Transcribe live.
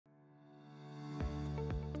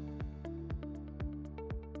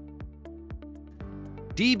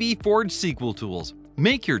dbForge SQL Tools.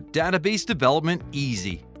 Make your database development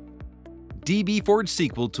easy. dbForge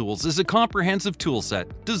SQL Tools is a comprehensive toolset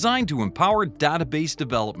designed to empower database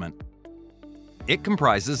development. It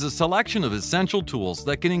comprises a selection of essential tools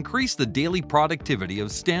that can increase the daily productivity of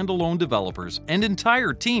standalone developers and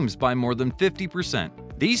entire teams by more than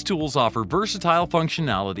 50%. These tools offer versatile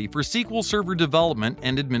functionality for SQL Server development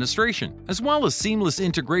and administration, as well as seamless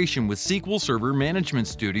integration with SQL Server Management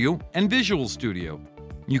Studio and Visual Studio.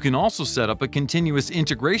 You can also set up a continuous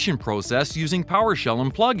integration process using PowerShell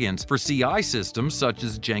and plugins for CI systems such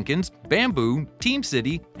as Jenkins, Bamboo,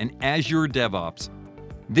 TeamCity, and Azure DevOps.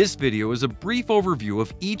 This video is a brief overview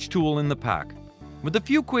of each tool in the pack. With a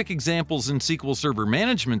few quick examples in SQL Server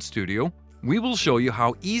Management Studio, we will show you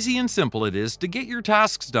how easy and simple it is to get your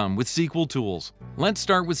tasks done with SQL tools. Let's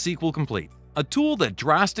start with SQL Complete, a tool that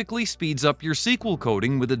drastically speeds up your SQL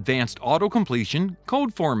coding with advanced auto-completion,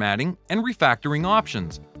 code formatting, and refactoring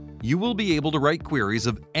options. You will be able to write queries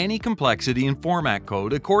of any complexity and format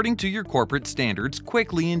code according to your corporate standards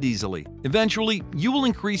quickly and easily. Eventually, you will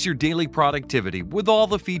increase your daily productivity with all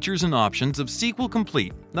the features and options of SQL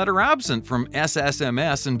Complete that are absent from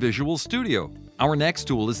SSMS and Visual Studio. Our next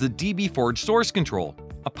tool is the dbForge Source Control,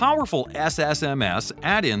 a powerful SSMS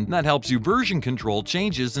add-in that helps you version control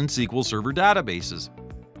changes in SQL Server databases.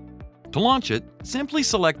 To launch it, simply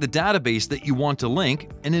select the database that you want to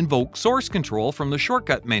link and invoke Source Control from the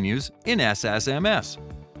shortcut menus in SSMS.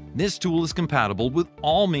 This tool is compatible with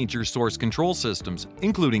all major source control systems,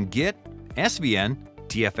 including Git, SVN,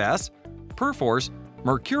 TFS, Perforce,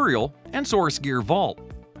 Mercurial, and SourceGear Vault.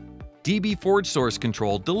 dbForge Source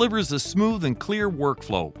Control delivers a smooth and clear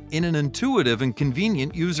workflow in an intuitive and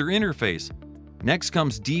convenient user interface. Next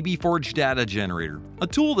comes dbForge Data Generator, a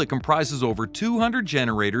tool that comprises over 200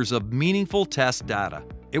 generators of meaningful test data.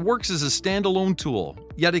 It works as a standalone tool,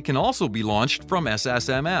 yet it can also be launched from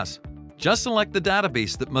SSMS. Just select the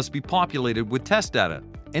database that must be populated with test data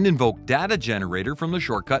and invoke Data Generator from the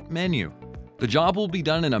shortcut menu. The job will be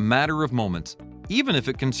done in a matter of moments, even if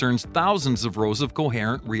it concerns thousands of rows of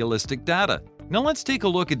coherent, realistic data. Now let's take a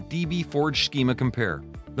look at dbForge Schema Compare,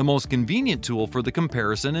 the most convenient tool for the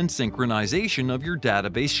comparison and synchronization of your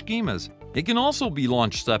database schemas. It can also be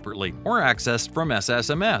launched separately or accessed from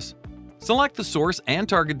SSMS. Select the source and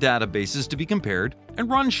target databases to be compared and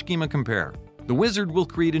run Schema Compare. The wizard will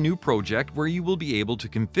create a new project where you will be able to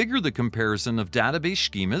configure the comparison of database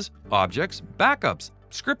schemas, objects, backups,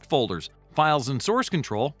 script folders, files and source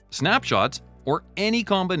control, snapshots, or any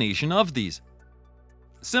combination of these.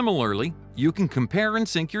 Similarly, you can compare and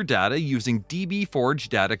sync your data using dbForge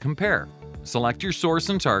Data Compare. Select your source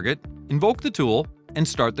and target, invoke the tool, and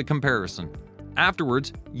start the comparison.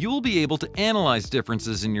 Afterwards, you will be able to analyze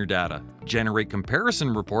differences in your data, generate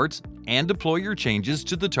comparison reports, and deploy your changes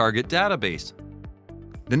to the target database.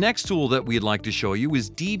 The next tool that we'd like to show you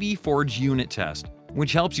is dbForge Unit Test,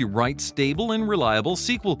 which helps you write stable and reliable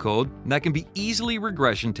SQL code that can be easily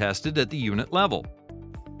regression tested at the unit level.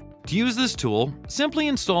 To use this tool, simply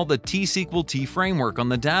install the tsqlt framework on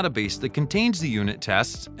the database that contains the unit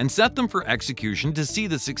tests and set them for execution to see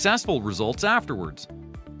the successful results afterwards.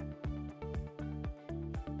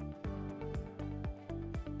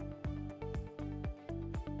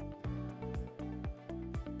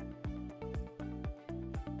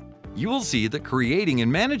 You will see that creating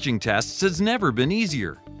and managing tests has never been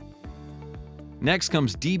easier. Next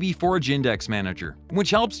comes dbForge Index Manager, which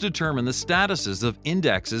helps determine the statuses of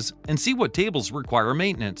indexes and see what tables require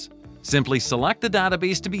maintenance. Simply select the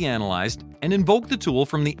database to be analyzed and invoke the tool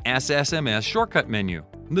from the SSMS shortcut menu.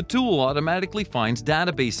 The tool automatically finds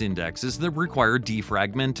database indexes that require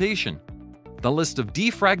defragmentation. The list of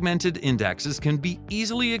defragmented indexes can be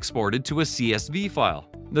easily exported to a CSV file.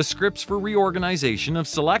 The scripts for reorganization of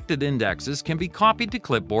selected indexes can be copied to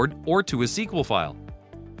clipboard or to a SQL file.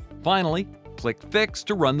 Finally, click Fix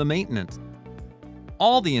to run the maintenance.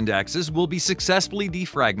 All the indexes will be successfully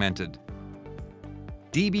defragmented.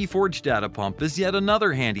 dbForge Data Pump is yet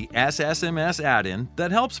another handy SSMS add-in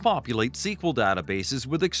that helps populate SQL databases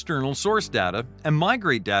with external source data and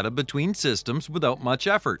migrate data between systems without much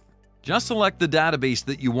effort. Just select the database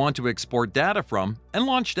that you want to export data from and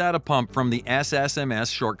launch Data Pump from the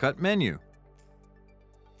SSMS shortcut menu.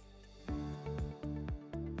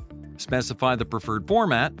 Specify the preferred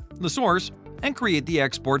format, the source, and create the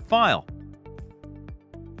export file.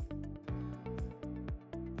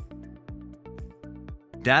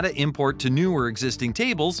 Data import to new or existing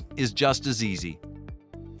tables is just as easy.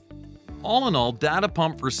 All in all, Data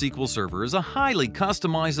Pump for SQL Server is a highly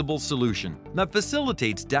customizable solution that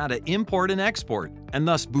facilitates data import and export, and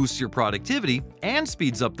thus boosts your productivity and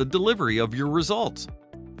speeds up the delivery of your results.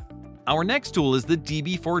 Our next tool is the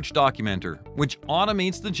dbForge Documenter, which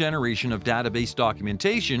automates the generation of database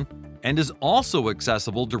documentation and is also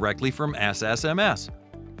accessible directly from SSMS.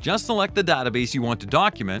 Just select the database you want to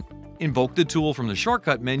document, invoke the tool from the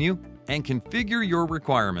shortcut menu, and configure your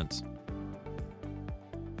requirements.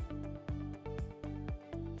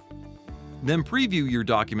 Then preview your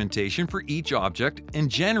documentation for each object and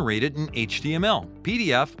generate it in HTML,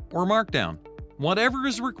 PDF, or Markdown, whatever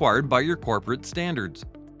is required by your corporate standards.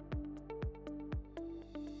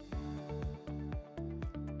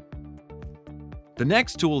 The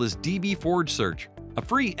next tool is dbForge Search, a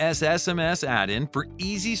free SSMS add-in for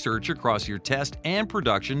easy search across your test and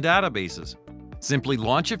production databases. Simply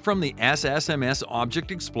launch it from the SSMS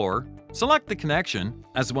Object Explorer, select the connection,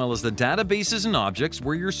 as well as the databases and objects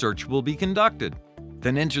where your search will be conducted.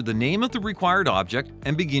 Then enter the name of the required object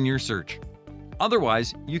and begin your search.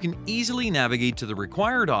 Otherwise, you can easily navigate to the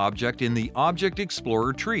required object in the Object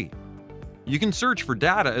Explorer tree. You can search for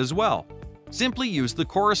data as well. Simply use the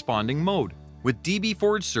corresponding mode. With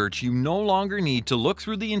dbForge Search, you no longer need to look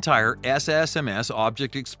through the entire SSMS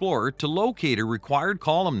Object Explorer to locate a required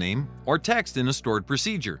column name or text in a stored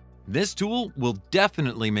procedure. This tool will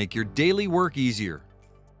definitely make your daily work easier.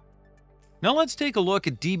 Now let's take a look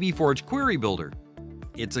at dbForge Query Builder.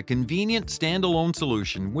 It's a convenient standalone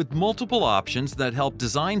solution with multiple options that help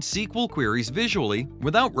design SQL queries visually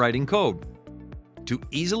without writing code. To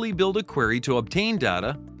easily build a query to obtain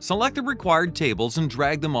data, select the required tables and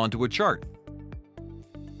drag them onto a chart.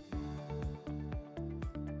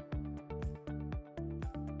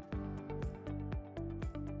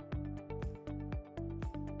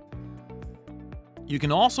 You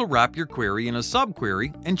can also wrap your query in a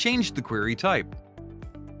subquery and change the query type.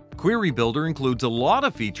 Query Builder includes a lot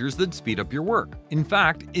of features that speed up your work. In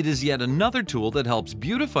fact, it is yet another tool that helps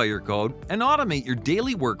beautify your code and automate your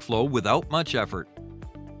daily workflow without much effort.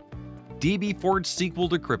 dbForge SQL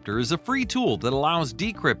Decryptor is a free tool that allows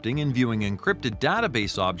decrypting and viewing encrypted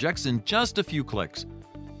database objects in just a few clicks.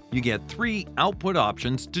 You get 3 output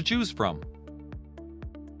options to choose from.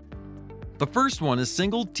 The first one is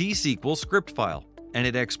single T-SQL script file, and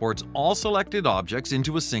it exports all selected objects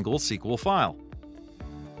into a single SQL file.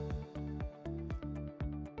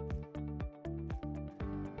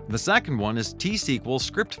 The second one is T-SQL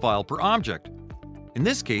script file per object. In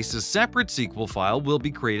this case, a separate SQL file will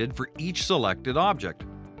be created for each selected object.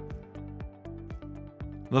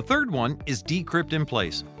 The third one is Decrypt in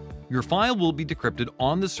place. Your file will be decrypted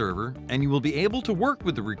on the server, and you will be able to work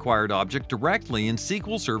with the required object directly in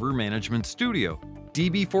SQL Server Management Studio.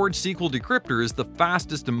 dbForge SQL Decryptor is the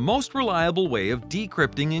fastest and most reliable way of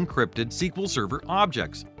decrypting encrypted SQL Server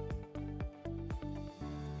objects.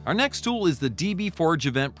 Our next tool is the dbForge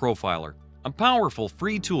Event Profiler, a powerful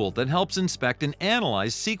free tool that helps inspect and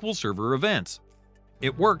analyze SQL Server events.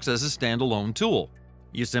 It works as a standalone tool.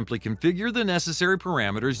 You simply configure the necessary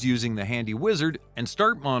parameters using the handy wizard and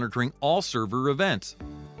start monitoring all server events.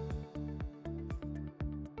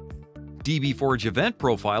 dbForge Event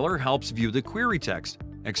Profiler helps view the query text,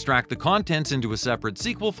 extract the contents into a separate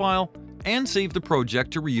SQL file, and save the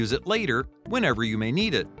project to reuse it later whenever you may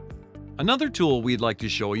need it. Another tool we'd like to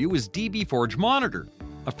show you is dbForge Monitor,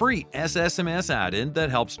 a free SSMS add-in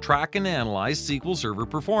that helps track and analyze SQL Server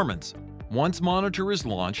performance. Once Monitor is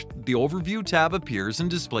launched, the Overview tab appears and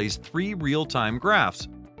displays 3 real-time graphs: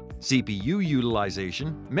 CPU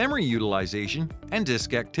utilization, memory utilization, and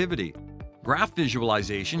disk activity. Graph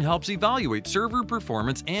visualization helps evaluate server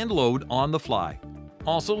performance and load on the fly.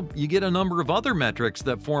 Also, you get a number of other metrics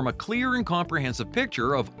that form a clear and comprehensive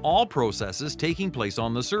picture of all processes taking place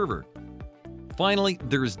on the server. Finally,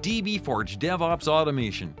 there's dbForge DevOps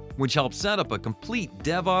Automation, which helps set up a complete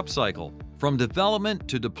DevOps cycle, from development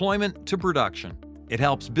to deployment to production. It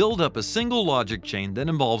helps build up a single logic chain that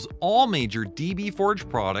involves all major dbForge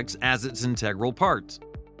products as its integral parts.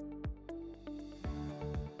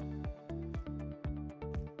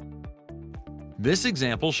 This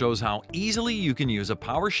example shows how easily you can use a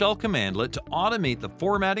PowerShell commandlet to automate the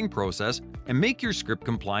formatting process and make your script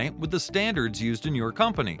compliant with the standards used in your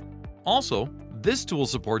company. Also, this tool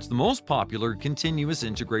supports the most popular continuous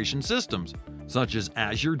integration systems, such as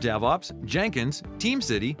Azure DevOps, Jenkins,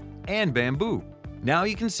 TeamCity, and Bamboo. Now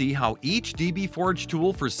you can see how each dbForge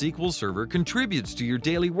tool for SQL Server contributes to your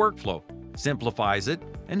daily workflow, simplifies it,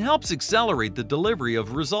 and helps accelerate the delivery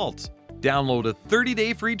of results. Download a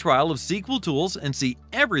 30-day free trial of SQL Tools and see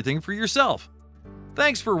everything for yourself.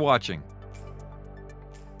 Thanks for watching.